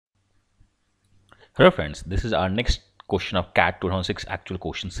Hello friends, this is our next question of CAT 2006 actual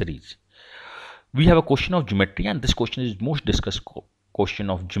question series. We have a question of geometry and this question is most discussed question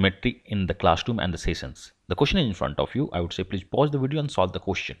of geometry in the classroom and the sessions. The question is in front of you. I would say please pause the video and solve the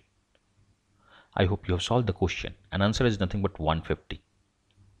question. I hope you have solved the question and answer is nothing but 150.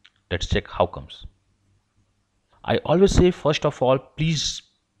 Let's check how comes. I always say first of all please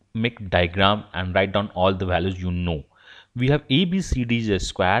make diagram and write down all the values you know. We have ABCD is a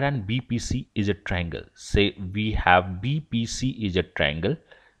square and BPC is a triangle. Say we have BPC is a triangle,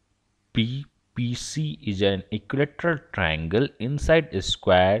 BPC is an equilateral triangle, inside a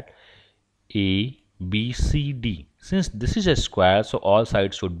square ABCD. Since this is a square, so all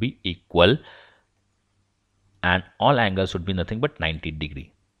sides should be equal and all angles should be nothing but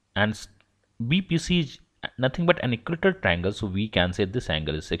 90-degree. And BPC is nothing but an equilateral triangle, so we can say this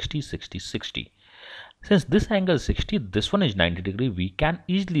angle is 60, 60, 60. Since this angle is 60, this one is 90-degree, we can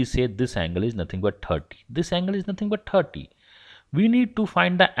easily say this angle is nothing but 30. This angle is nothing but 30. We need to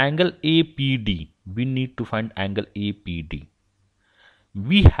find the angle APD. We need to find angle APD.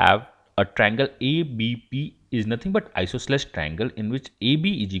 We have a triangle ABP is nothing but isosceles triangle in which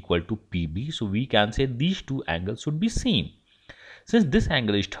AB is equal to PB. So we can say these two angles should be same. Since this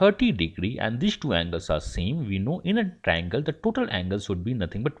angle is 30-degree and these two angles are same, we know in a triangle the total angle should be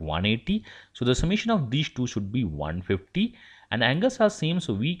nothing but 180. So the summation of these two should be 150 and angles are same,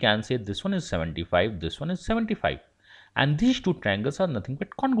 so we can say this one is 75, this one is 75 and these two triangles are nothing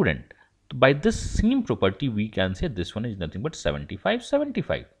but congruent. By this same property we can say this one is nothing but 75,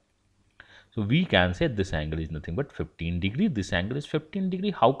 75. So we can say this angle is nothing but 15-degree. This angle is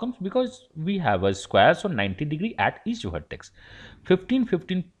 15-degree. How comes? Because we have a square, so 90-degree at each vertex. 15,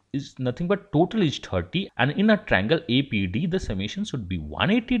 15 is nothing but total is 30. And in a triangle APD, the summation should be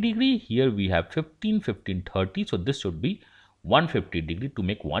 180-degree. Here we have 15, 15, 30. So this should be 150-degree to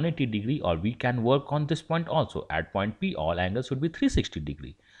make 180-degree, or we can work on this point also. At point P, all angles should be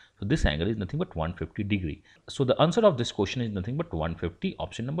 360-degree. So this angle is nothing but 150-degree. So the answer of this question is nothing but 150,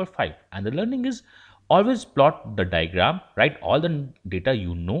 option number 5. And the learning is always plot the diagram, write all the data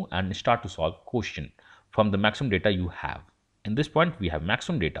you know and start to solve question from the maximum data you have. In this point we have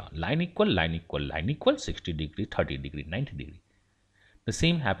maximum data, line equal, line equal, line equal, 60-degree, 30-degree, 90-degree. The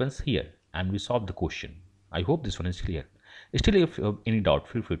same happens here and we solve the question. I hope this one is clear. Still, if you have any doubt,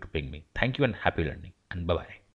 feel free to ping me. Thank you and happy learning and bye-bye.